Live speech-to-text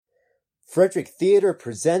Frederick Theater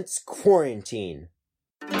presents Quarantine.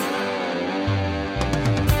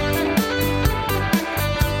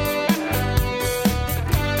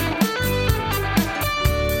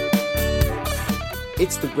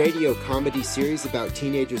 It's the radio comedy series about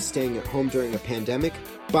teenagers staying at home during a pandemic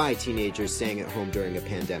by teenagers staying at home during a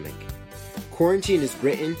pandemic. Quarantine is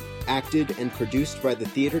written, acted, and produced by the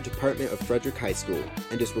theater department of Frederick High School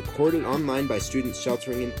and is recorded online by students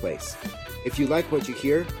sheltering in place. If you like what you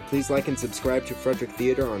hear, please like and subscribe to Frederick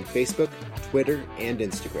Theater on Facebook, Twitter, and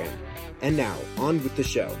Instagram. And now, on with the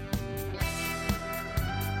show.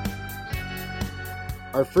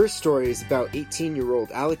 Our first story is about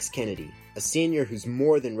 18-year-old Alex Kennedy, a senior who's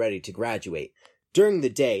more than ready to graduate. During the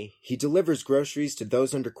day, he delivers groceries to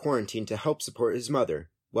those under quarantine to help support his mother,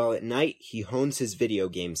 while at night, he hones his video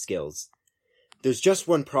game skills. There's just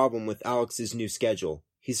one problem with Alex's new schedule.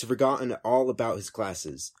 He's forgotten all about his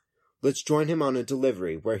classes. Let's join him on a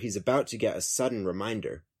delivery where he's about to get a sudden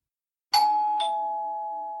reminder.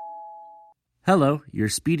 Hello, your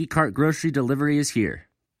Speedy Cart grocery delivery is here.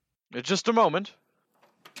 Just a moment.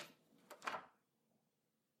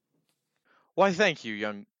 Why, thank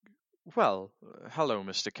you, hello,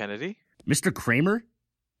 Mr. Kennedy. Mr. Kramer?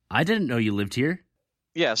 I didn't know you lived here.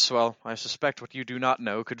 Yes, well, I suspect what you do not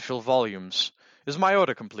know could fill volumes. Is my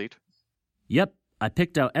order complete? Yep, I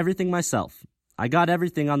picked out everything myself. I got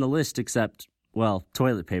everything on the list except, well,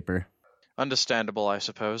 toilet paper. Understandable, I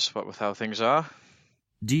suppose, what with how things are.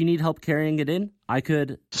 Do you need help carrying it in? I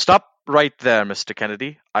could... Stop right there, Mr.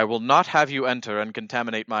 Kennedy. I will not have you enter and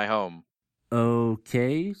contaminate my home.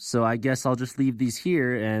 Okay, so I guess I'll just leave these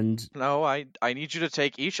here and... No, I need you to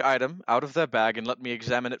take each item out of their bag and let me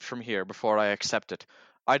examine it from here before I accept it.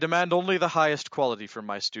 I demand only the highest quality from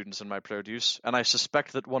my students and my produce, and I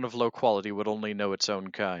suspect that one of low quality would only know its own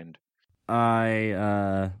kind.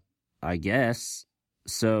 I guess.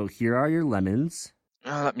 So here are your lemons.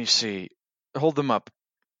 Let me see. Hold them up.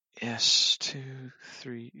 Yes, 2,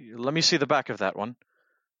 3. Let me see the back of that one.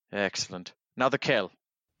 Excellent. Now the kale.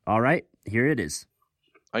 All right, here it is.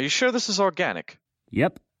 Are you sure this is organic?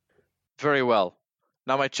 Yep. Very well.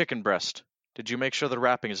 Now my chicken breast. Did you make sure the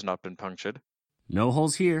wrapping has not been punctured? No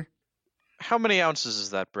holes here. How many ounces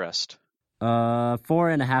is that breast?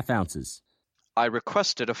 4.5 ounces. I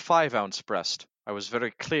requested a 5-ounce breast. I was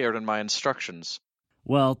very clear in my instructions.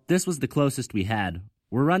 Well, this was the closest we had.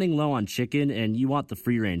 We're running low on chicken, and you want the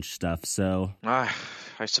free-range stuff, so... I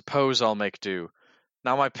suppose I'll make do.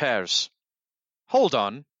 Now my pears. Hold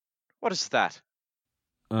on. What is that?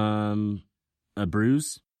 A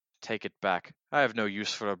bruise? Take it back. I have no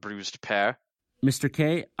use for a bruised pear. Mr.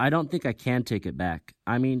 K, I don't think I can take it back.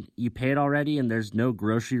 I mean, you paid already, and there's no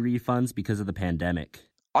grocery refunds because of the pandemic.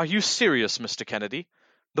 Are you serious, Mr. Kennedy?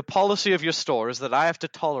 The policy of your store is that I have to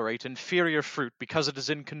tolerate inferior fruit because it is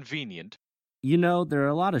inconvenient. You know, there are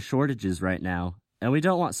a lot of shortages right now, and we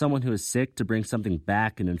don't want someone who is sick to bring something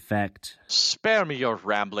back and infect. Spare me your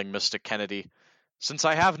rambling, Mr. Kennedy. Since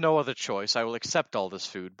I have no other choice, I will accept all this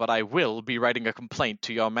food, but I will be writing a complaint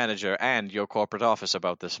to your manager and your corporate office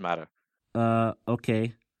about this matter.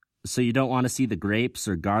 Okay. So you don't want to see the grapes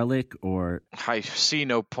or garlic or... I see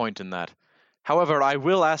no point in that. However, I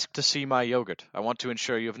will ask to see my yogurt. I want to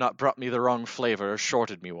ensure you have not brought me the wrong flavor or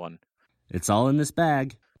shorted me one. It's all in this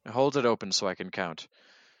bag. Hold it open so I can count.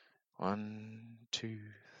 1, 2, 3,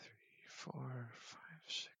 4, 5,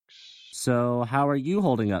 6... So how are you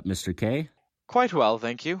holding up, Mr. K? Quite well,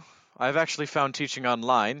 thank you. I've actually found teaching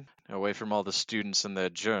online, away from all the students and their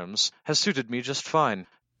germs, has suited me just fine.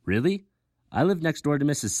 Really? I live next door to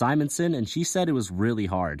Mrs. Simonson, and she said it was really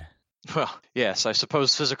hard. Well, yes, I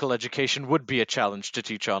suppose physical education would be a challenge to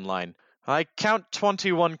teach online. I count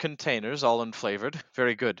 21 containers, all unflavored.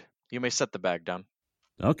 Very good. You may set the bag down.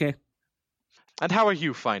 Okay. And how are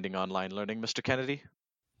you finding online learning, Mr. Kennedy?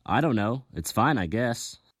 I don't know. It's fine, I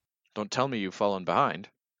guess. Don't tell me you've fallen behind.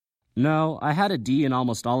 No, I had a D in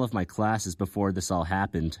almost all of my classes before this all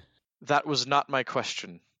happened. That was not my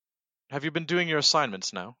question. Have you been doing your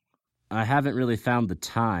assignments now? I haven't really found the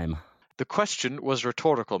time. The question was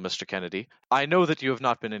rhetorical, Mr. Kennedy. I know that you have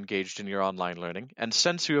not been engaged in your online learning, and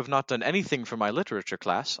since you have not done anything for my literature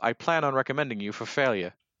class, I plan on recommending you for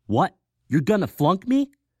failure. What? You're gonna flunk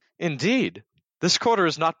me? Indeed. This quarter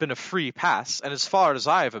has not been a free pass, and as far as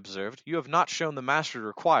I have observed, you have not shown the mastery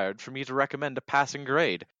required for me to recommend a passing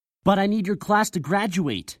grade. But I need your class to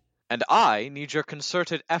graduate. And I need your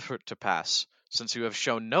concerted effort to pass. Since you have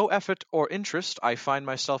shown no effort or interest, I find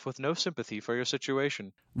myself with no sympathy for your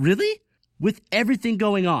situation. Really? With everything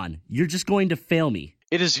going on, you're just going to fail me.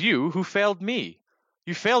 It is you who failed me.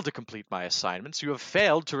 You failed to complete my assignments, you have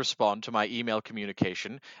failed to respond to my email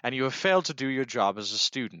communication, and you have failed to do your job as a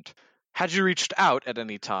student. Had you reached out at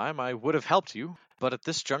any time, I would have helped you, but at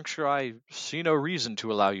this juncture I see no reason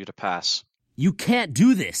to allow you to pass. You can't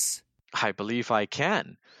do this! I believe I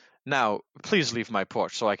can. Now, please leave my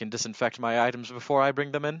porch so I can disinfect my items before I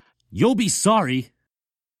bring them in. You'll be sorry.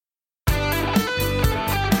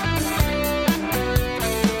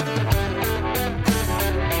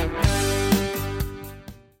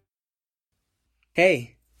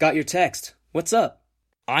 Hey, got your text. What's up?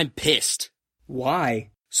 I'm pissed.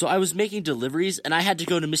 Why? So I was making deliveries and I had to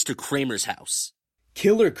go to Mr. Kramer's house.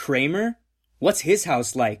 Killer Kramer? What's his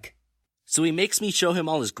house like? So he makes me show him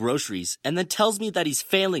all his groceries and then tells me that he's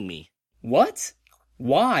failing me. What?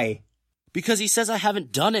 Why? Because he says I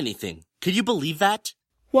haven't done anything. Could you believe that?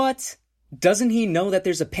 What? Doesn't he know that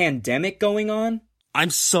there's a pandemic going on?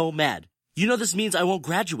 I'm so mad. You know this means I won't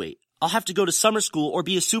graduate. I'll have to go to summer school or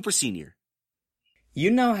be a super senior. You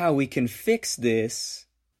know how we can fix this.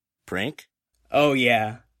 Prank? Oh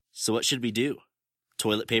yeah. So what should we do?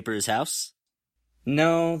 Toilet paper his house?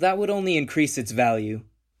 No, that would only increase its value.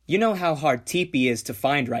 You know how hard teepee is to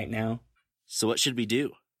find right now. So what should we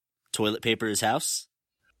do? Toilet paper his house?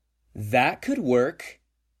 That could work.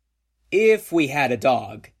 If we had a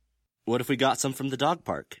dog. What if we got some from the dog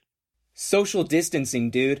park? Social distancing,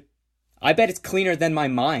 dude. I bet it's cleaner than my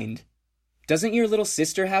mind. Doesn't your little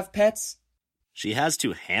sister have pets? She has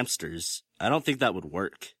 2 hamsters. I don't think that would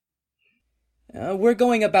work. We're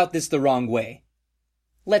going about this the wrong way.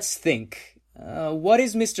 Let's think. What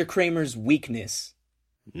is Mr. Kramer's weakness?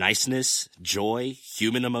 Niceness, joy,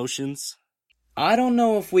 human emotions. I don't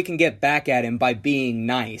know if we can get back at him by being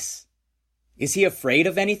nice. Is he afraid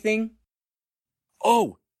of anything?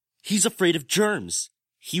 Oh, he's afraid of germs.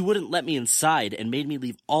 He wouldn't let me inside and made me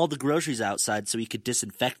leave all the groceries outside so he could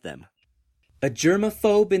disinfect them. A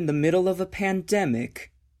germaphobe in the middle of a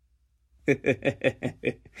pandemic?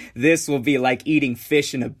 This will be like eating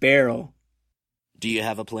fish in a barrel. Do you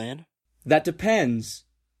have a plan? That depends.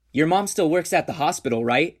 Your mom still works at the hospital,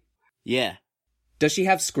 right? Yeah. Does she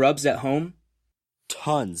have scrubs at home?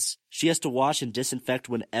 Tons. She has to wash and disinfect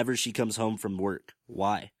whenever she comes home from work.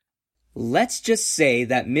 Why? Let's just say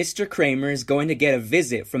that Mr. Kramer is going to get a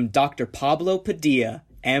visit from Dr. Pablo Padilla,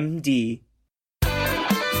 MD.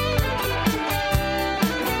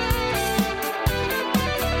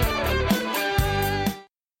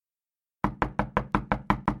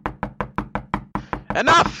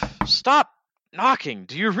 Enough! Stop knocking.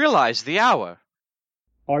 Do you realize the hour?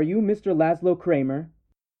 Are you Mr. Laszlo Kramer?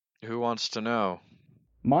 Who wants to know?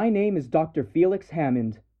 My name is Dr. Felix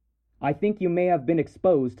Hammond. I think you may have been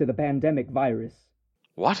exposed to the pandemic virus.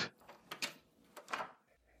 What?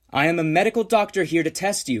 I am a medical doctor here to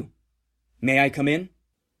test you. May I come in?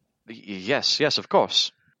 Yes, of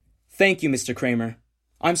course. Thank you, Mr. Kramer.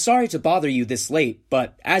 I'm sorry to bother you this late,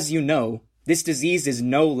 but as you know, this disease is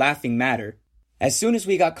no laughing matter. As soon as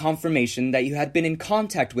we got confirmation that you had been in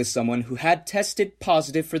contact with someone who had tested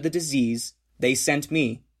positive for the disease, they sent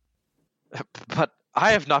me. But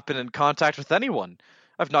I have not been in contact with anyone.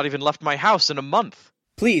 I've not even left my house in a month.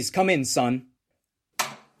 Please come in, son.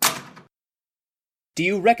 Do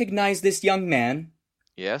you recognize this young man?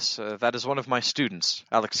 Yes, that is one of my students,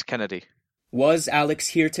 Alex Kennedy. Was Alex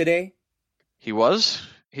here today? He was.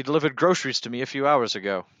 He delivered groceries to me a few hours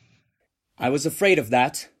ago. I was afraid of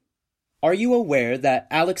that. Are you aware that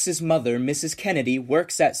Alex's mother, Mrs. Kennedy,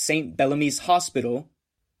 works at St. Bellamy's Hospital?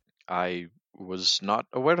 I was not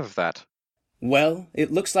aware of that. Well,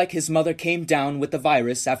 it looks like his mother came down with the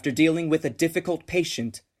virus after dealing with a difficult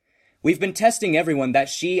patient. We've been testing everyone that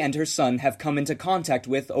she and her son have come into contact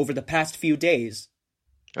with over the past few days.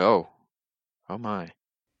 Oh my.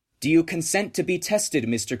 Do you consent to be tested,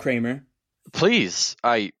 Mr. Kramer? Please,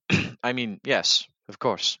 I mean, yes, of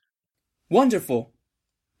course. Wonderful.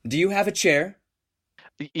 Do you have a chair?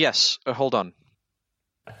 Yes, hold on.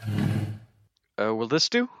 Will this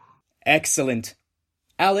do? Excellent.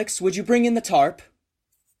 Alex, would you bring in the tarp?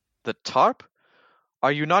 The tarp?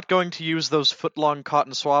 Are you not going to use those foot-long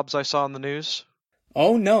cotton swabs I saw on the news?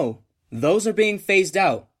 Oh no, those are being phased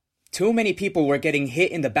out. Too many people were getting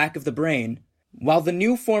hit in the back of the brain. While the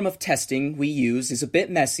new form of testing we use is a bit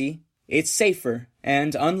messy, it's safer,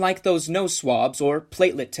 and unlike those nose swabs or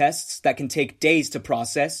platelet tests that can take days to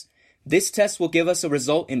process, this test will give us a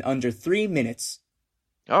result in under 3 minutes.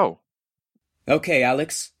 Oh. Okay,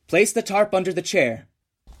 Alex, place the tarp under the chair.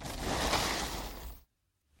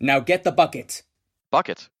 Now get the bucket.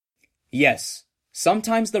 Bucket? Yes.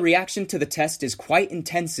 Sometimes the reaction to the test is quite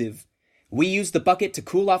intensive. We use the bucket to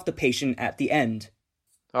cool off the patient at the end.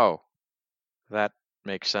 Oh. That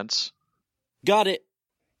makes sense. Got it.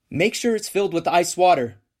 Make sure it's filled with ice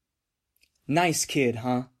water. Nice kid,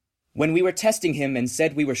 huh? When we were testing him and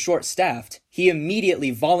said we were short-staffed, he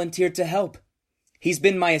immediately volunteered to help. He's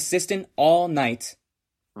been my assistant all night.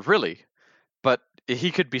 Really? But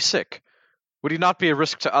he could be sick. Would he not be a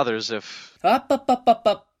risk to others if...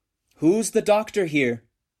 Up. Who's the doctor here?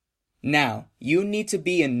 Now, you need to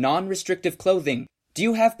be in non-restrictive clothing. Do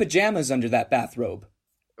you have pajamas under that bathrobe?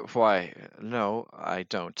 Why, no, I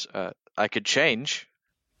don't. I could change.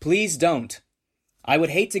 Please don't. I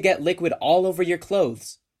would hate to get liquid all over your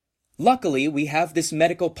clothes. Luckily, we have this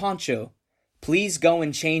medical poncho. Please go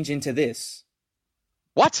and change into this.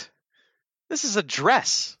 What? This is a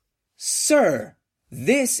dress. Sir,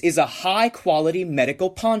 this is a high-quality medical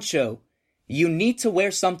poncho. You need to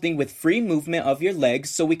wear something with free movement of your legs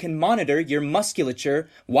so we can monitor your musculature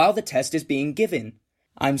while the test is being given.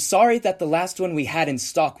 I'm sorry that the last one we had in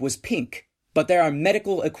stock was pink, but there are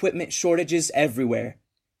medical equipment shortages everywhere.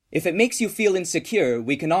 If it makes you feel insecure,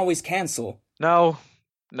 we can always cancel. No,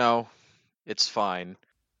 it's fine.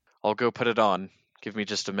 I'll go put it on. Give me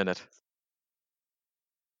just a minute.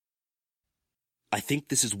 I think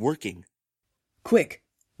this is working. Quick,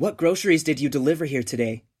 what groceries did you deliver here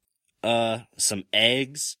today? Some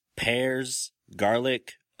eggs, pears,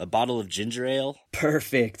 garlic, a bottle of ginger ale.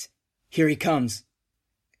 Perfect. Here he comes.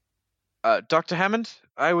 Dr. Hammond,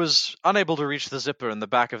 I was unable to reach the zipper in the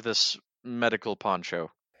back of this medical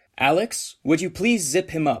poncho. Alex, would you please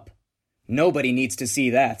zip him up? Nobody needs to see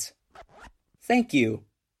that. Thank you.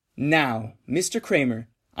 Now, Mr. Kramer,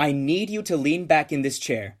 I need you to lean back in this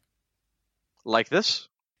chair. Like this?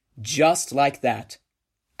 Just like that.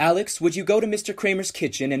 Alex, would you go to Mr. Kramer's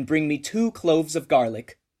kitchen and bring me 2 cloves of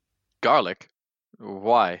garlic? Garlic?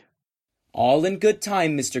 Why? All in good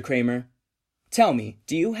time, Mr. Kramer. Tell me,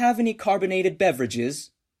 do you have any carbonated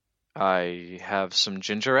beverages? I have some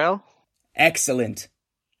ginger ale? Excellent.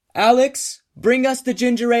 Alex, bring us the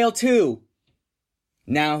ginger ale too.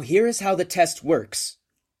 Now, here is how the test works.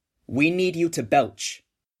 We need you to belch.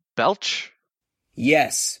 Belch?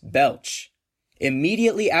 Yes, belch.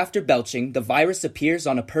 Immediately after belching, the virus appears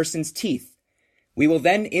on a person's teeth. We will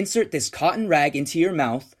then insert this cotton rag into your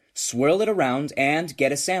mouth, swirl it around, and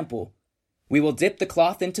get a sample. We will dip the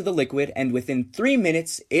cloth into the liquid, and within 3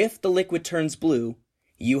 minutes, if the liquid turns blue,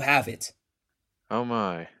 you have it. Oh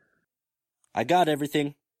my. I got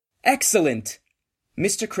everything. Excellent!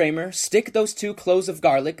 Mr. Kramer, stick those 2 cloves of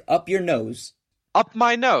garlic up your nose. Up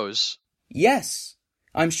my nose? Yes.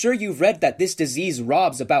 I'm sure you've read that this disease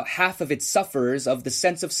robs about half of its sufferers of the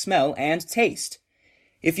sense of smell and taste.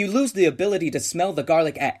 If you lose the ability to smell the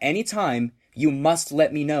garlic at any time, you must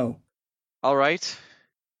let me know. All right.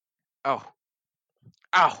 Oh.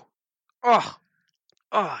 Ow. Oh.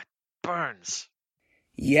 Oh, it burns.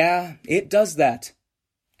 Yeah, it does that.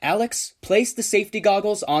 Alex, place the safety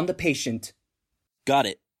goggles on the patient. Got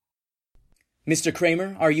it. Mr.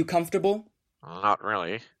 Kramer, are you comfortable? Not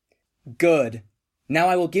really. Good. Now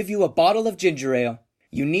I will give you a bottle of ginger ale.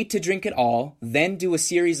 You need to drink it all, then do a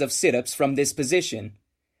series of sit-ups from this position.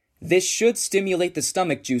 This should stimulate the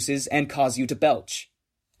stomach juices and cause you to belch.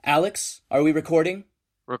 Alex, are we recording?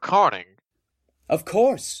 Recording? Of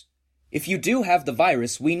course. If you do have the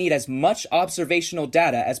virus, we need as much observational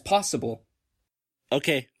data as possible.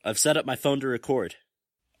 Okay, I've set up my phone to record.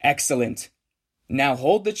 Excellent. Now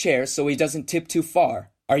hold the chair so he doesn't tip too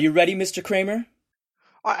far. Are you ready, Mr. Kramer?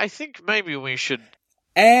 I think maybe we should...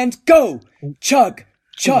 And go! Chug!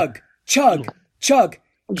 Chug! Chug! Chug!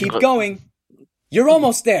 Keep going. You're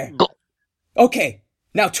almost there. Okay,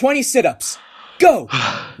 now 20 sit-ups. Go!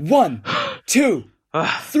 1, 2,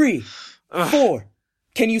 3, 4.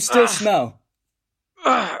 Can you still smell?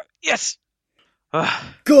 Yes!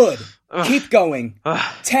 Good. Keep going.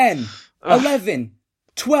 10, 11,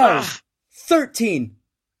 12, 13.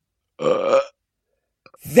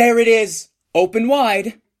 There it is. Open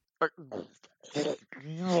wide.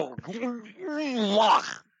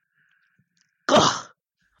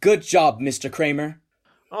 Good job, Mr. Kramer.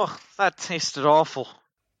 Oh, that tasted awful.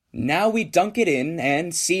 Now we dunk it in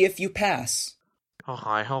and see if you pass. Oh,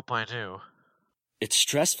 I hope I do. It's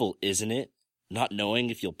stressful, isn't it? Not knowing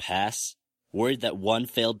if you'll pass? Worried that one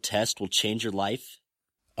failed test will change your life?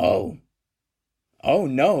 Oh. Oh,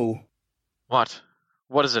 no. What?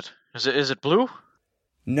 What is it? Is it blue?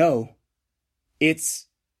 No. It's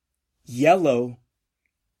yellow.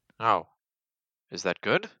 Oh. Is that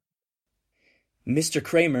good? Mr.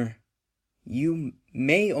 Kramer, you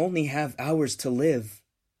may only have hours to live.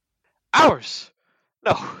 Hours?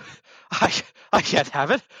 No, I can't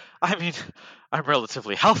have it. I mean, I'm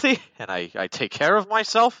relatively healthy, and I take care of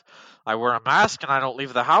myself. I wear a mask, and I don't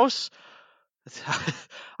leave the house.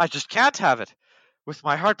 I just can't have it. With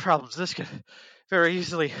my heart problems, this could very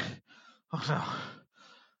easily... Oh, no.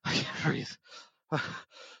 I can't breathe.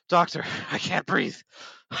 Doctor, I can't breathe.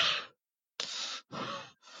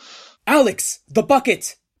 Alex, the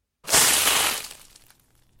bucket!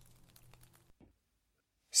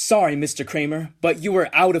 Sorry, Mr. Kramer, but you are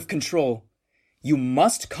out of control. You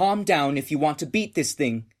must calm down if you want to beat this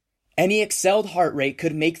thing. Any excelled heart rate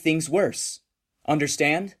could make things worse.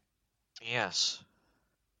 Understand? Yes.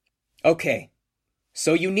 Okay.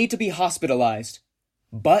 So you need to be hospitalized.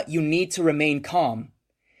 But you need to remain calm.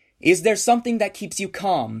 Is there something that keeps you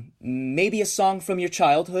calm? Maybe a song from your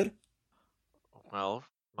childhood? Well,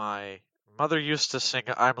 my mother used to sing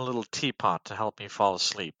I'm a Little Teapot to help me fall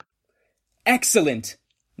asleep. Excellent!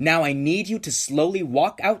 Now I need you to slowly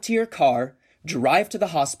walk out to your car, drive to the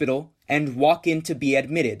hospital, and walk in to be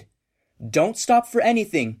admitted. Don't stop for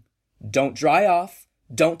anything. Don't dry off.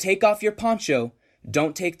 Don't take off your poncho.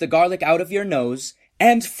 Don't take the garlic out of your nose.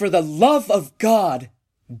 And for the love of God,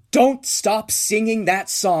 don't stop singing that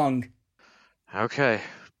song. Okay.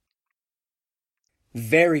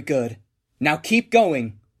 Very good. Now keep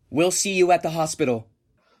going. We'll see you at the hospital.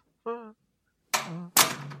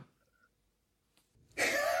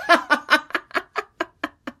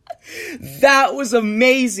 That was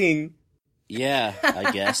amazing. Yeah,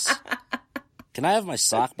 I guess. Can I have my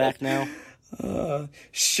sock back now?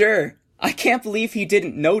 Sure. I can't believe he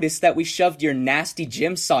didn't notice that we shoved your nasty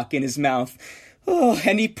gym sock in his mouth. Oh,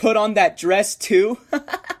 and he put on that dress too.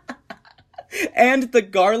 And the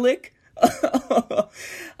garlic.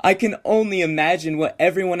 I can only imagine what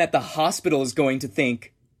everyone at the hospital is going to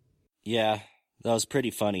think. Yeah, that was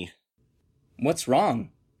pretty funny. What's wrong?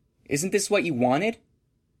 Isn't this what you wanted?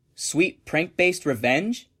 Sweet prank-based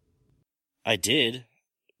revenge? I did,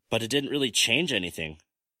 but it didn't really change anything.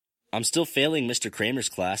 I'm still failing Mr. Kramer's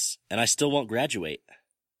class, and I still won't graduate.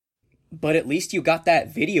 But at least you got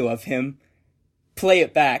that video of him. Play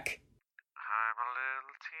it back. I'm a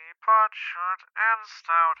little teapot, short and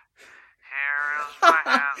stout. Here is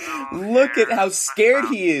my hand. Look at how scared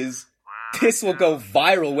he is. This will go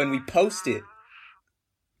viral when we post it.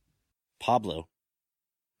 Pablo,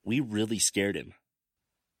 we really scared him.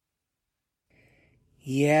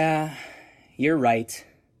 Yeah, you're right.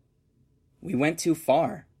 We went too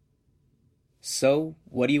far. So,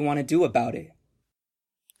 what do you want to do about it?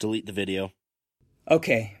 Delete the video.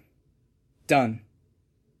 Okay. Done.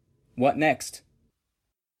 What next?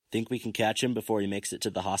 Think we can catch him before he makes it to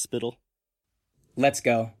the hospital? Let's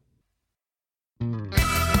go.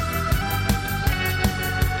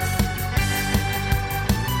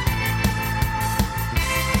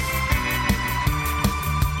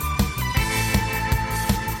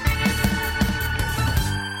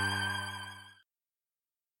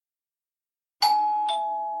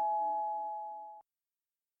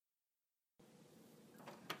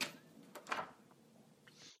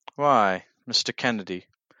 Why, Mr. Kennedy,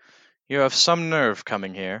 you have some nerve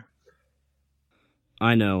coming here.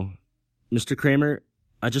 I know. Mr. Kramer,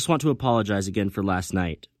 I just want to apologize again for last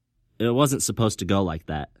night. It wasn't supposed to go like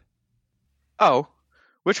that. Oh,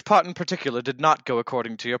 which part in particular did not go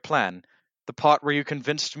according to your plan? The part where you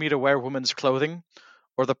convinced me to wear women's clothing?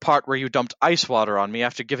 Or the part where you dumped ice water on me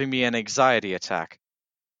after giving me an anxiety attack?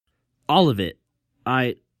 All of it.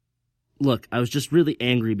 Look, I was just really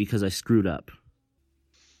angry because I screwed up.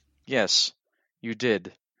 Yes, you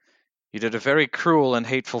did. You did a very cruel and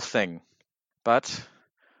hateful thing. But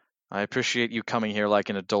I appreciate you coming here like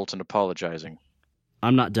an adult and apologizing.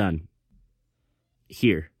 I'm not done.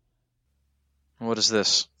 Here. What is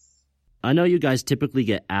this? I know you guys typically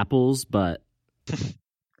get apples, but...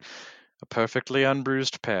 A perfectly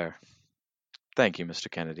unbruised pear. Thank you, Mr.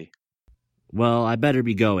 Kennedy. Well, I better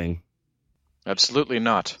be going. Absolutely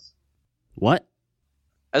not. What?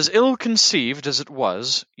 As ill-conceived as it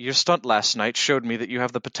was, your stunt last night showed me that you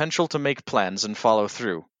have the potential to make plans and follow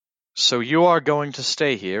through. So you are going to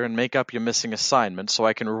stay here and make up your missing assignment so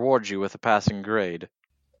I can reward you with a passing grade.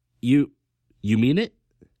 You mean it?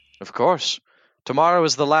 Of course. Tomorrow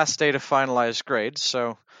is the last day to finalize grades,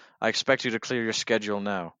 so I expect you to clear your schedule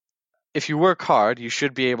now. If you work hard, you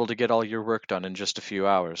should be able to get all your work done in just a few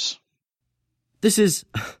hours. This is...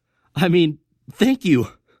 thank you.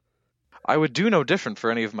 I would do no different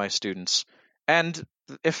for any of my students. And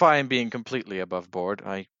if I am being completely above board,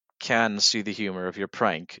 I can see the humor of your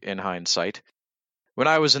prank in hindsight. When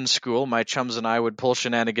I was in school, my chums and I would pull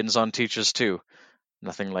shenanigans on teachers too.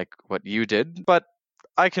 Nothing like what you did, but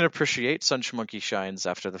I can appreciate such monkey shines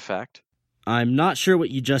after the fact. I'm not sure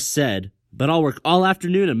what you just said, but I'll work all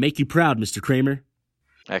afternoon and make you proud, Mr. Kramer.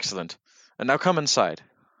 Excellent. And now come inside.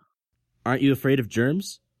 Aren't you afraid of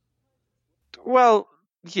germs? Well,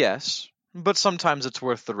 yes, but sometimes it's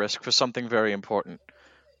worth the risk for something very important.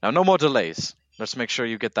 Now, no more delays. Let's make sure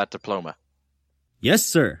you get that diploma. Yes,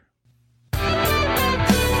 sir.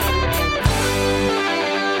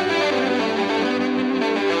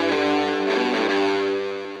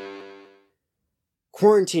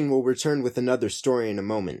 Quarantine will return with another story in a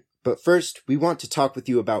moment, but first, we want to talk with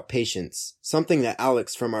you about patience, something that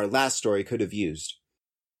Alex from our last story could have used.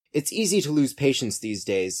 It's easy to lose patience these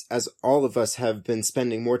days, as all of us have been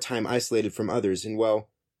spending more time isolated from others, and well,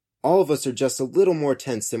 all of us are just a little more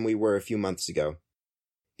tense than we were a few months ago.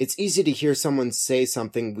 It's easy to hear someone say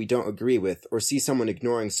something we don't agree with, or see someone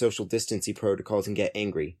ignoring social distancing protocols and get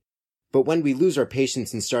angry. But when we lose our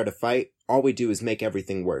patience and start a fight, all we do is make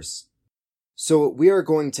everything worse. So what we are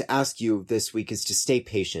going to ask you this week is to stay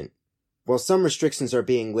patient. While some restrictions are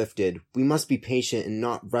being lifted, we must be patient and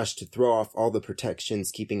not rush to throw off all the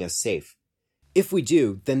protections keeping us safe. If we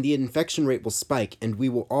do, then the infection rate will spike and we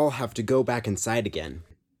will all have to go back inside again.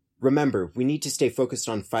 Remember, we need to stay focused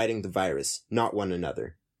on fighting the virus, not one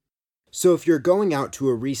another. So if you're going out to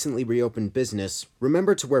a recently reopened business,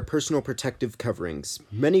 remember to wear personal protective coverings.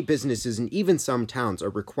 Many businesses and even some towns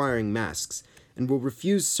are requiring masks, and will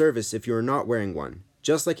refuse service if you are not wearing one,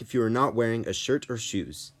 just like if you are not wearing a shirt or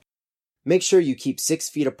shoes. Make sure you keep 6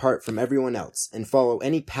 feet apart from everyone else, and follow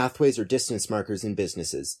any pathways or distance markers in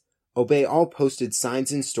businesses. Obey all posted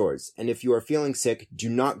signs in stores, and if you are feeling sick, do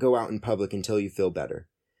not go out in public until you feel better.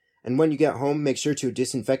 And when you get home, make sure to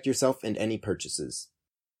disinfect yourself and any purchases.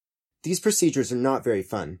 These procedures are not very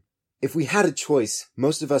fun. If we had a choice,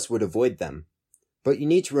 most of us would avoid them. But you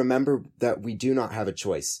need to remember that we do not have a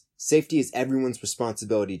choice. Safety is everyone's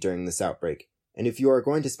responsibility during this outbreak, and if you are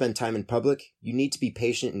going to spend time in public, you need to be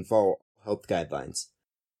patient and follow health guidelines.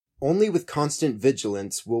 Only with constant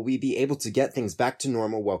vigilance will we be able to get things back to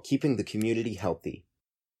normal while keeping the community healthy.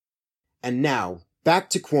 And now,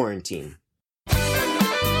 back to quarantine.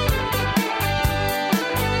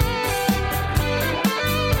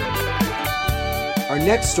 Our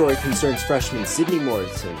next story concerns freshman Sydney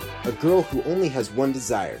Morrison, a girl who only has one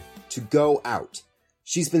desire, to go out.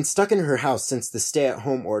 She's been stuck in her house since the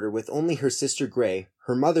stay-at-home order with only her sister Gray,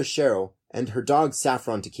 her mother Cheryl, and her dog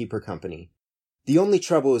Saffron to keep her company. The only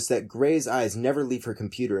trouble is that Gray's eyes never leave her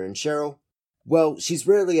computer, and Cheryl, well, she's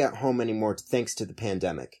rarely at home anymore thanks to the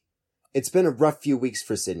pandemic. It's been a rough few weeks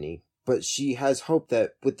for Sydney, but she has hope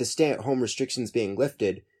that with the stay-at-home restrictions being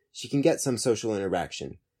lifted, she can get some social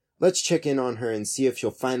interaction. Let's check in on her and see if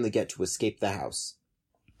she'll finally get to escape the house.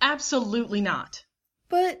 Absolutely not.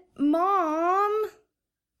 But, Mom...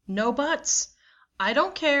 No buts. I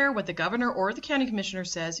don't care what the governor or the county commissioner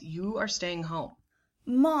says, you are staying home.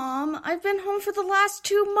 Mom, I've been home for the last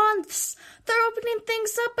 2 months. They're opening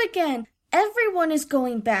things up again. Everyone is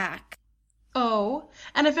going back. Oh,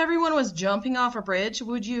 and if everyone was jumping off a bridge,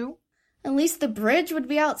 would you? At least the bridge would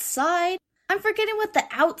be outside. I'm forgetting what the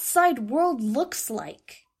outside world looks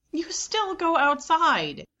like. You still go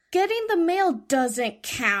outside. Getting the mail doesn't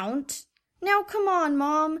count. Now come on,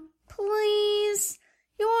 Mom. Please.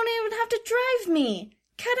 You won't even have to drive me.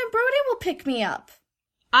 Kat and Brody will pick me up.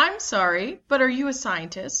 I'm sorry, but are you a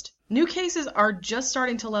scientist? New cases are just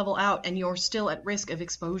starting to level out and you're still at risk of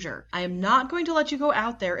exposure. I am not going to let you go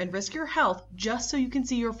out there and risk your health just so you can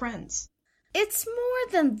see your friends. It's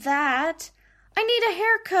more than that. I need a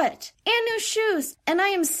haircut and new shoes, and I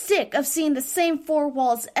am sick of seeing the same 4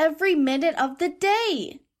 walls every minute of the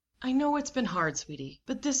day. I know it's been hard, sweetie,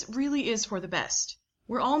 but this really is for the best.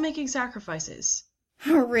 We're all making sacrifices.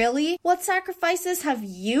 Really? What sacrifices have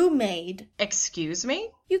you made? Excuse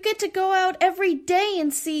me? You get to go out every day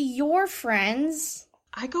and see your friends.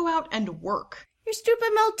 I go out and work. Your stupid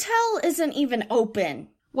motel isn't even open.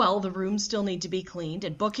 Well, the rooms still need to be cleaned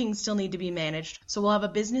and bookings still need to be managed, so we'll have a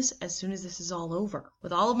business as soon as this is all over.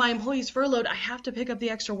 With all of my employees furloughed, I have to pick up the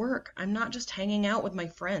extra work. I'm not just hanging out with my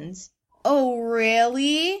friends. Oh,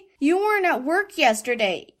 really? You weren't at work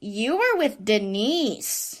yesterday. You were with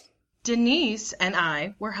Denise. Denise and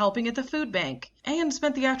I were helping at the food bank and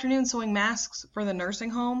spent the afternoon sewing masks for the nursing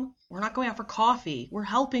home. We're not going out for coffee. We're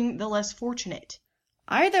helping the less fortunate.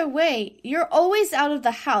 Either way, you're always out of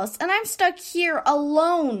the house, and I'm stuck here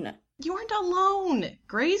alone. You aren't alone.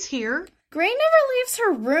 Gray's here. Gray never leaves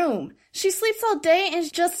her room. She sleeps all day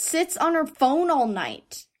and just sits on her phone all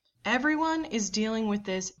night. Everyone is dealing with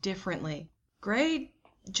this differently. Gray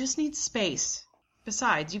just needs space.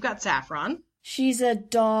 Besides, you've got Saffron. She's a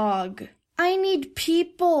dog. I need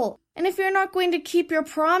people. And if you're not going to keep your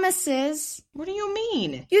promises... What do you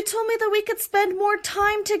mean? You told me that we could spend more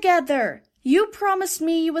time together. You promised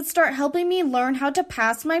me you would start helping me learn how to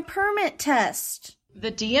pass my permit test.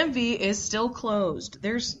 The DMV is still closed.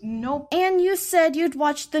 There's no... And you said you'd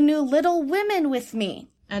watch the new Little Women with me.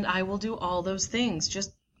 And I will do all those things,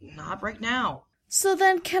 just not right now. So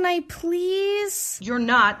then can I please? You're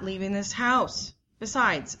not leaving this house.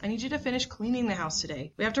 Besides, I need you to finish cleaning the house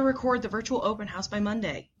today. We have to record the virtual open house by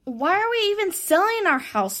Monday. Why are we even selling our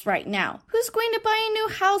house right now? Who's going to buy a new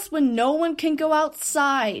house when no one can go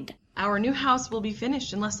outside? Our new house will be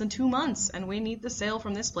finished in less than 2 months, and we need the sale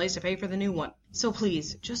from this place to pay for the new one. So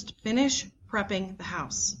please, just finish prepping the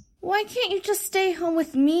house. Why can't you just stay home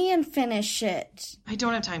with me and finish it? I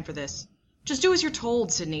don't have time for this. Just do as you're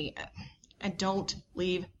told, Sydney. And don't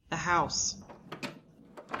leave the house.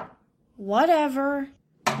 Whatever.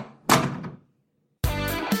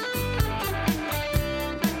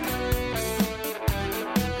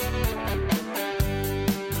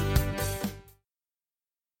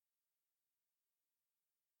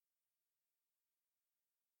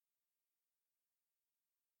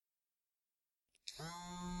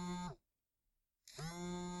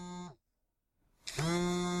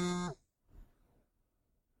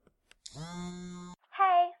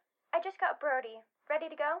 Hey, I just got Brody. Ready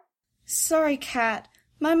to go? Sorry, Kat.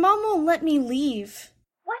 My mom won't let me leave.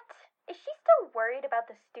 What? Is she still worried about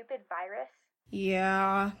the stupid virus?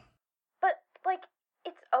 Yeah. But,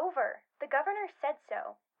 it's over. The governor said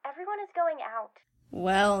so. Everyone is going out.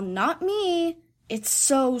 Well, not me. It's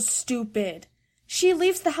so stupid. She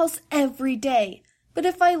leaves the house every day. But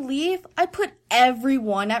if I leave, I put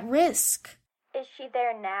everyone at risk. Is she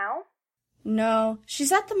there now? No,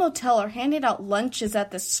 she's at the motel or handing out lunches at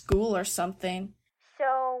the school or something.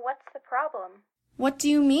 So, what's the problem? What do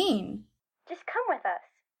you mean? Just come with us.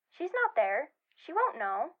 She's not there. She won't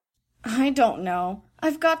know. I don't know.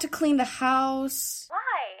 I've got to clean the house.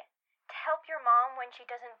 Why? To help your mom when she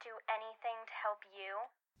doesn't do anything to help you?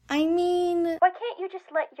 I mean... Why can't you just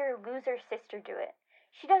let your loser sister do it?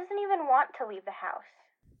 She doesn't even want to leave the house.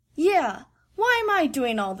 Yeah, why am I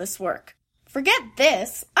doing all this work? Forget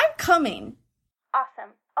this. I'm coming.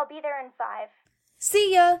 Awesome. I'll be there in 5.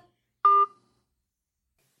 See ya.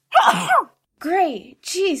 Great.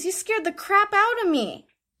 Jeez, you scared the crap out of me.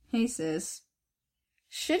 Hey, sis.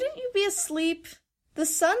 Shouldn't you be asleep? The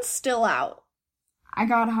sun's still out. I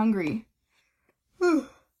got hungry.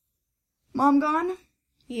 Mom gone?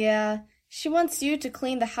 Yeah, she wants you to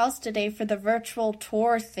clean the house today for the virtual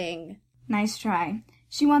tour thing. Nice try.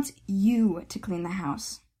 She wants you to clean the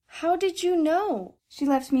house. How did you know? She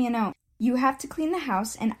left me a note. You have to clean the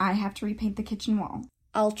house and I have to repaint the kitchen wall.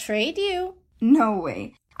 I'll trade you. No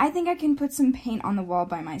way. I think I can put some paint on the wall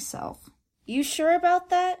by myself. You sure about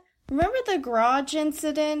that? Remember the garage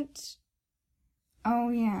incident? Oh,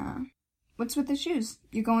 yeah. What's with the shoes?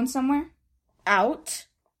 You going somewhere? Out.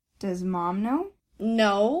 Does Mom know?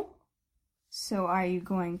 No. So are you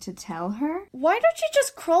going to tell her? Why don't you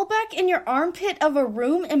just crawl back in your armpit of a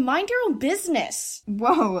room and mind your own business?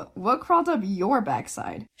 Whoa, what crawled up your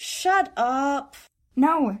backside? Shut up.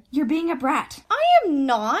 No, you're being a brat. I am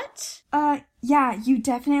not. Yeah, you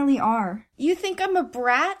definitely are. You think I'm a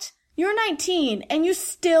brat? You're 19 and you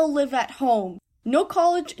still live at home. No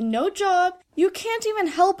college, no job. You can't even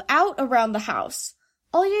help out around the house.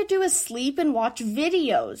 All you do is sleep and watch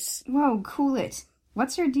videos. Whoa, cool it.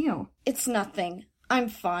 What's your deal? It's nothing. I'm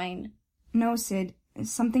fine. No, Sid.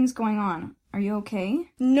 Something's going on. Are you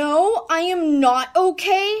okay? No, I am not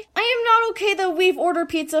okay. I am not okay that we've ordered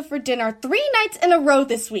pizza for dinner 3 nights in a row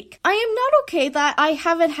this week. I am not okay that I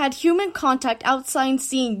haven't had human contact outside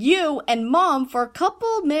seeing you and Mom for a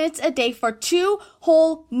couple minutes a day for 2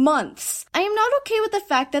 whole months. I am not okay with the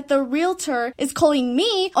fact that the realtor is calling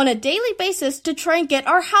me on a daily basis to try and get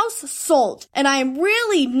our house sold. And I am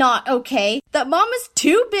really not okay that Mom is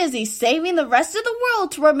too busy saving the rest of the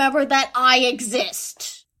world to remember that I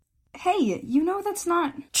exist. Hey, you know that's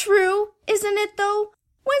not... True, isn't it though?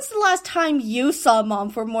 When's the last time you saw Mom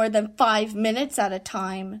for more than 5 minutes at a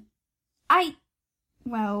time?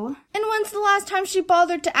 Well... And when's the last time she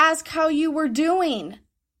bothered to ask how you were doing?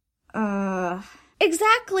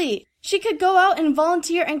 Exactly! She could go out and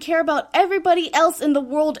volunteer and care about everybody else in the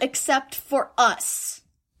world except for us.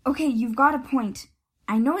 Okay, you've got a point.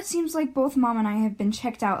 I know it seems like both Mom and I have been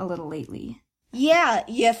checked out a little lately. Yeah,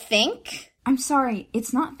 you think? I'm sorry,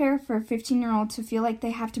 it's not fair for a 15-year-old to feel like they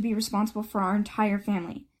have to be responsible for our entire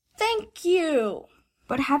family. Thank you.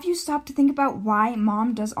 But have you stopped to think about why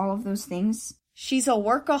Mom does all of those things? She's a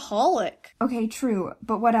workaholic. Okay, true,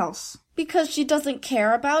 but what else? Because she doesn't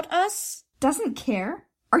care about us? Doesn't care?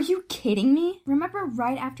 Are you kidding me? Remember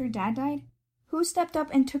right after Dad died? Who stepped up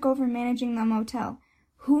and took over managing the motel?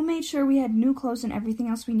 Who made sure we had new clothes and everything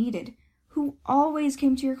else we needed? Who always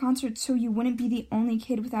came to your concerts so you wouldn't be the only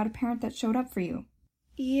kid without a parent that showed up for you?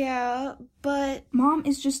 Yeah, but... Mom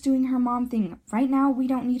is just doing her mom thing. Right now, we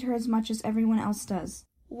don't need her as much as everyone else does.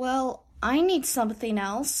 Well, I need something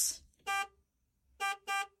else.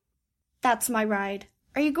 That's my ride.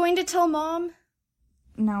 Are you going to tell Mom?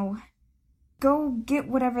 No. Go get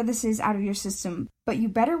whatever this is out of your system. But you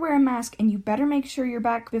better wear a mask and you better make sure you're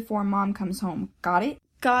back before Mom comes home. Got it?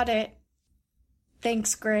 Got it.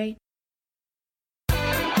 Thanks, Gray.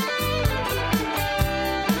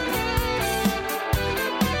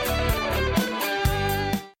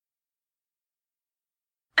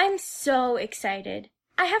 I'm so excited.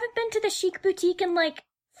 I haven't been to the Chic Boutique in,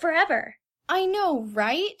 forever. I know,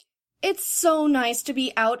 right? It's so nice to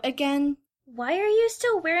be out again. Why are you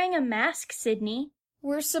still wearing a mask, Sydney?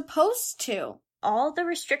 We're supposed to. All the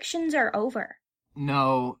restrictions are over.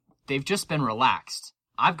 No, they've just been relaxed.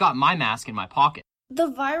 I've got my mask in my pocket. The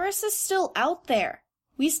virus is still out there.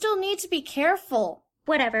 We still need to be careful.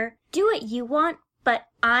 Whatever. Do what you want, but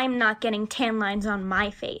I'm not getting tan lines on my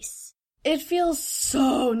face. It feels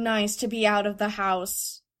so nice to be out of the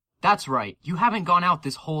house. That's right. You haven't gone out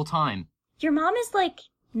this whole time. Your mom is,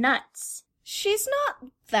 nuts. She's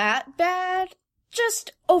not that bad.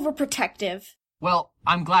 Just overprotective. Well,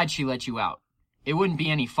 I'm glad she let you out. It wouldn't be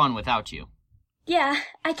any fun without you. Yeah,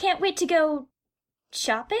 I can't wait to go...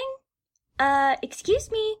 shopping? Excuse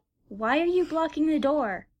me. Why are you blocking the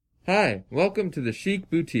door? Hi, welcome to the Chic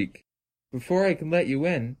Boutique. Before I can let you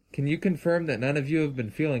in, can you confirm that none of you have been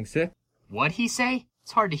feeling sick? What'd he say?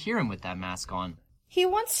 It's hard to hear him with that mask on. He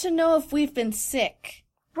wants to know if we've been sick.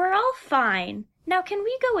 We're all fine. Now can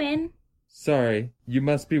we go in? Sorry, you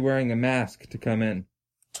must be wearing a mask to come in.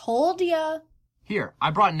 Told ya. Here, I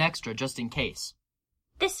brought an extra just in case.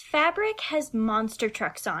 This fabric has monster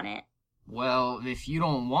trucks on it. Well, if you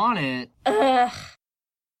don't want it... Ugh.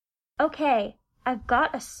 Okay, I've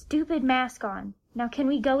got a stupid mask on. Now can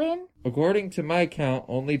we go in? According to my count,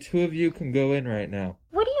 only 2 of you can go in right now.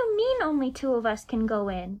 What do you mean only 2 of us can go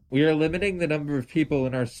in? We are limiting the number of people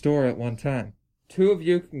in our store at one time. 2 of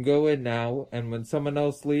you can go in now, and when someone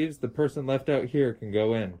else leaves, the person left out here can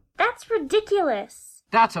go in. That's ridiculous.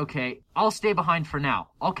 That's okay. I'll stay behind for now.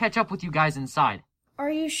 I'll catch up with you guys inside.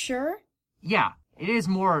 Are you sure? Yeah, it is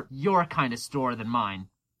more your kind of store than mine.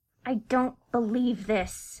 I don't believe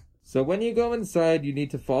this. So when you go inside, you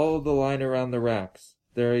need to follow the line around the racks.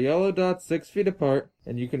 There are yellow dots 6 feet apart,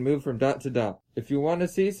 and you can move from dot to dot. If you want to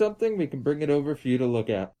see something, we can bring it over for you to look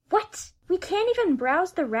at. What? We can't even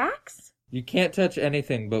browse the racks? You can't touch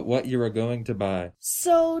anything but what you are going to buy.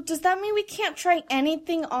 So, does that mean we can't try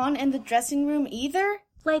anything on in the dressing room either?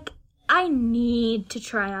 I need to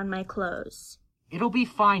try on my clothes. It'll be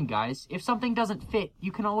fine, guys. If something doesn't fit,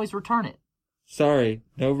 you can always return it. Sorry,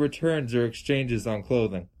 no returns or exchanges on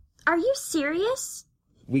clothing. Are you serious?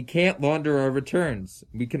 We can't launder our returns.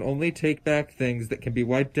 We can only take back things that can be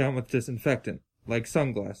wiped down with disinfectant, like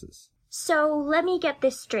sunglasses. So, let me get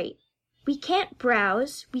this straight. We can't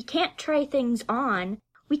browse, we can't try things on,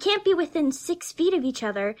 we can't be within 6 feet of each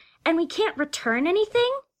other, and we can't return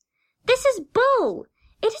anything? This is bull!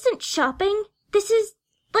 It isn't shopping. This is,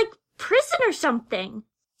 prison or something.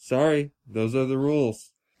 Sorry, those are the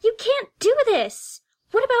rules. You can't do this!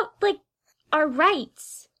 What about, our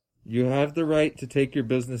rights? You have the right to take your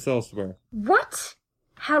business elsewhere. What?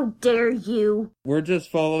 How dare you? We're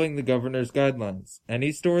just following the governor's guidelines.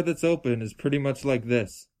 Any store that's open is pretty much like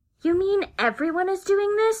this. You mean everyone is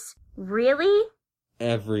doing this? Really?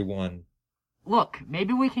 Everyone. Look,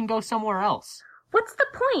 maybe we can go somewhere else. What's the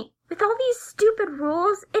point? With all these stupid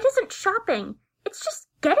rules, it isn't shopping. It's just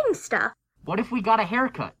getting stuff. What if we got a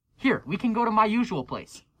haircut? Here, we can go to my usual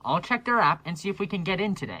place. I'll check their app and see if we can get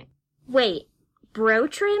in today. Wait, Bro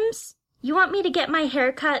Trims? You want me to get my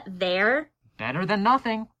hair cut there? Better than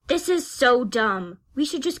nothing. This is so dumb. We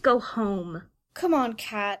should just go home. Come on,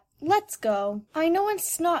 Kat. Let's go. I know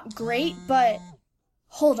it's not great, but...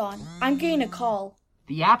 Hold on. I'm getting a call.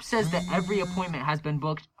 The app says that every appointment has been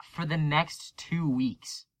booked for the next 2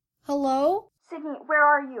 weeks. Hello? Sydney, where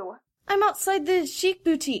are you? I'm outside the Chic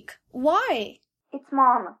Boutique. Why? It's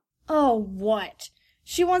Mom. Oh, what?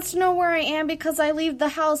 She wants to know where I am because I leave the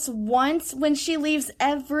house once when she leaves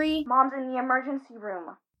every... Mom's in the emergency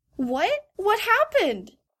room. What? What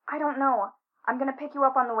happened? I don't know. I'm gonna pick you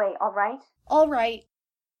up on the way, all right? All right.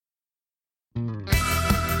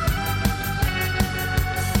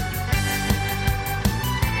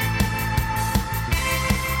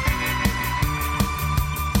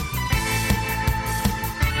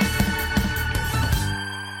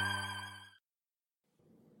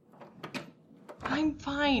 I'm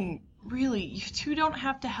fine. Really, you two don't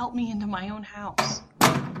have to help me into my own house.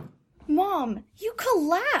 Mom, you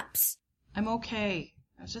collapsed. I'm okay.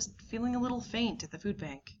 I was just feeling a little faint at the food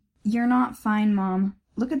bank. You're not fine, Mom.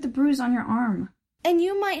 Look at the bruise on your arm. And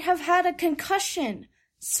you might have had a concussion.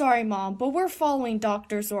 Sorry, Mom, but we're following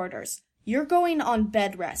doctor's orders. You're going on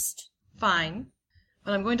bed rest. Fine,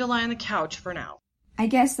 but I'm going to lie on the couch for now. I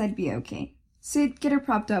guess that'd be okay. Sid, get her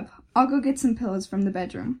propped up. I'll go get some pillows from the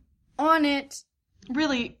bedroom. On it.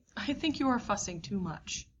 Really, I think you are fussing too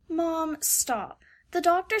much. Mom, stop. The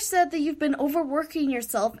doctor said that you've been overworking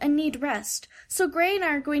yourself and need rest, so Gray and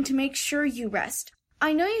I are going to make sure you rest.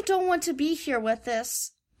 I know you don't want to be here with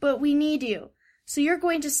this, but we need you, so you're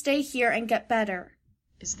going to stay here and get better.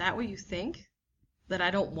 Is that what you think? That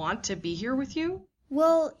I don't want to be here with you?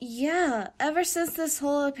 Well, yeah. Ever since this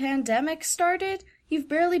whole pandemic started, you've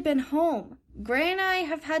barely been home. Gray and I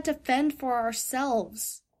have had to fend for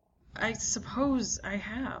ourselves. I suppose I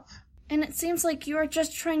have. And it seems like you are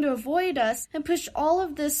just trying to avoid us and push all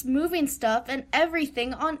of this moving stuff and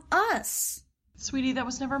everything on us. Sweetie, that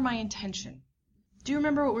was never my intention. Do you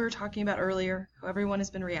remember what we were talking about earlier? How everyone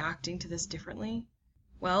has been reacting to this differently?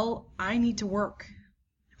 Well, I need to work.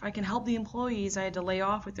 If I can help the employees I had to lay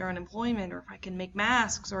off with their unemployment, or if I can make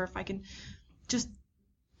masks, or if I can just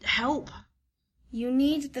help. You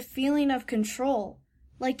need the feeling of control,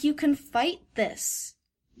 like you can fight this.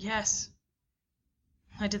 Yes.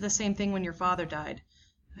 I did the same thing when your father died.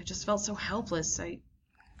 I just felt so helpless.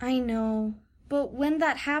 I know, but when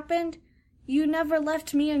that happened, you never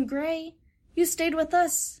left me and Gray. You stayed with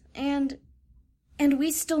us, and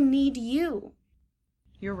we still need you.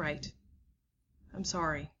 You're right. I'm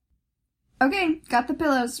sorry. Okay, got the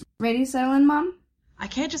pillows. Ready to settle in, Mom? I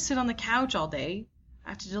can't just sit on the couch all day. I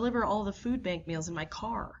have to deliver all the food bank meals in my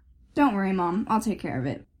car. Don't worry, Mom. I'll take care of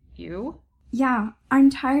it. You? Yeah, I'm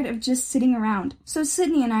tired of just sitting around, so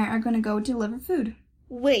Sydney and I are going to go deliver food.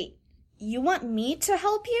 Wait, you want me to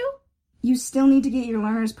help you? You still need to get your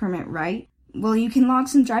learner's permit, right? Well, you can log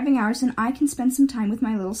some driving hours and I can spend some time with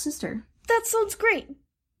my little sister. That sounds great.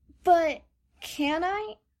 But can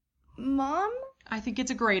I? Mom? I think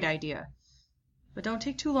it's a great idea. But don't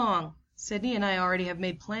take too long. Sydney and I already have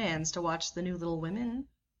made plans to watch the new Little Women.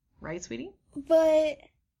 Right, sweetie? But,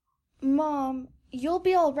 Mom, you'll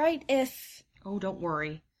be all right if... Oh, don't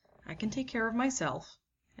worry. I can take care of myself.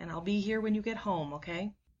 And I'll be here when you get home,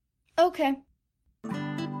 okay? Okay.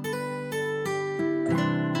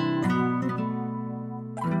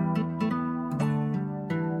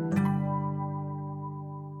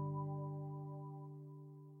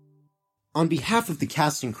 On behalf of the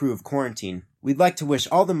cast and crew of Quarantine, we'd like to wish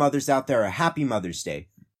all the mothers out there a happy Mother's Day.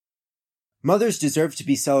 Mothers deserve to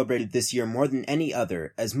be celebrated this year more than any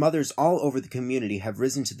other, as mothers all over the community have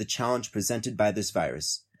risen to the challenge presented by this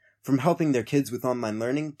virus. From helping their kids with online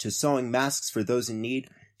learning, to sewing masks for those in need,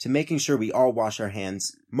 to making sure we all wash our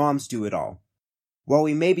hands, moms do it all. While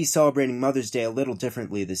we may be celebrating Mother's Day a little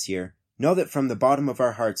differently this year, know that from the bottom of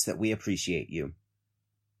our hearts that we appreciate you.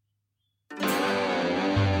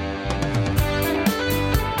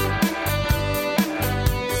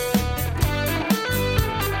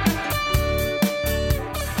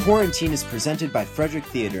 Quarantine is presented by Frederick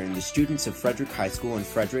Theater and the students of Frederick High School in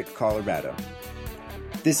Frederick, Colorado.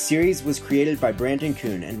 This series was created by Brandon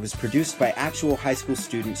Kuhn and was produced by actual high school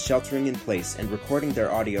students sheltering in place and recording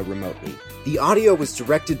their audio remotely. The audio was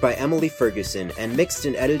directed by Emily Ferguson and mixed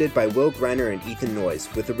and edited by Will Greiner and Ethan Noyes,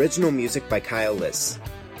 with original music by Kyle Liss.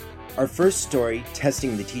 Our first story,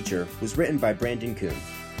 Testing the Teacher, was written by Brandon Kuhn.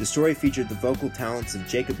 The story featured the vocal talents of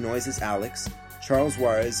Jacob Noyes as Alex, Charles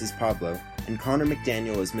Juarez as Pablo, and Connor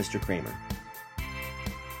McDaniel as Mr. Kramer.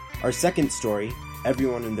 Our second story,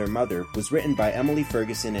 Everyone and Their Mother, was written by Emily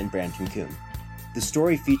Ferguson and Brandon Kuhn. The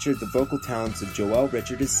story featured the vocal talents of Joelle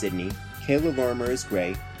Richard as Sydney, Kayla Lorimer as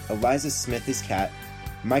Gray, Eliza Smith as Kat,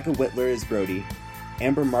 Micah Whitler as Brody,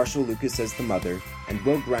 Amber Marshall Lucas as the mother, and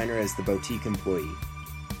Will Greiner as the boutique employee.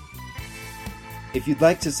 If you'd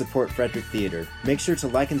like to support Frederick Theater, make sure to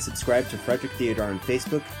like and subscribe to Frederick Theater on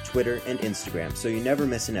Facebook, Twitter, and Instagram so you never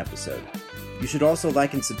miss an episode. You should also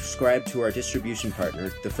like and subscribe to our distribution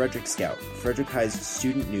partner, the Frederick Scout, Frederick High's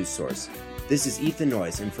student news source. This is Ethan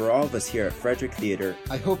Noyes, and for all of us here at Frederick Theater,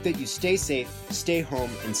 I hope that you stay safe, stay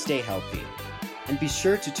home, and stay healthy. And be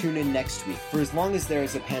sure to tune in next week, for as long as there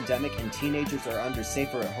is a pandemic and teenagers are under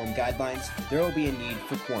safer-at-home guidelines, there will be a need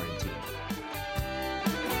for quarantine.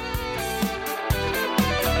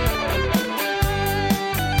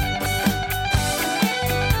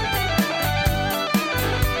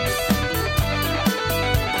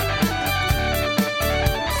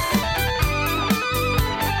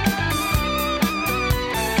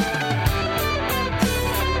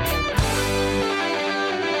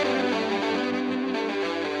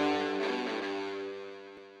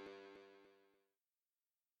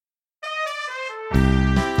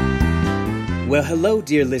 Well, hello,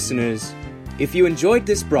 dear listeners. If you enjoyed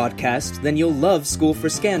this broadcast, then you'll love School for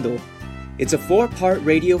Scandal. It's a 4-part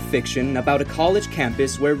radio fiction about a college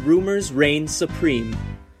campus where rumors reign supreme.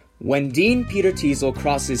 When Dean Peter Teasel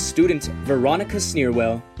crosses student Veronica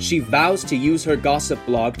Sneerwell, she vows to use her gossip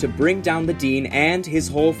blog to bring down the dean and his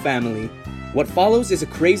whole family. What follows is a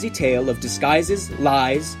crazy tale of disguises,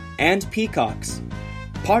 lies, and peacocks.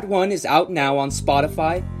 Part 1 is out now on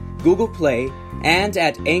Spotify, Google Play, and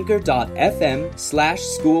at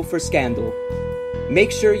anchor.fm/School4Scandal.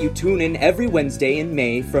 Make sure you tune in every Wednesday in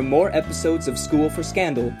May for more episodes of School for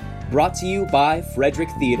Scandal, brought to you by Frederick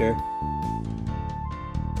Theater.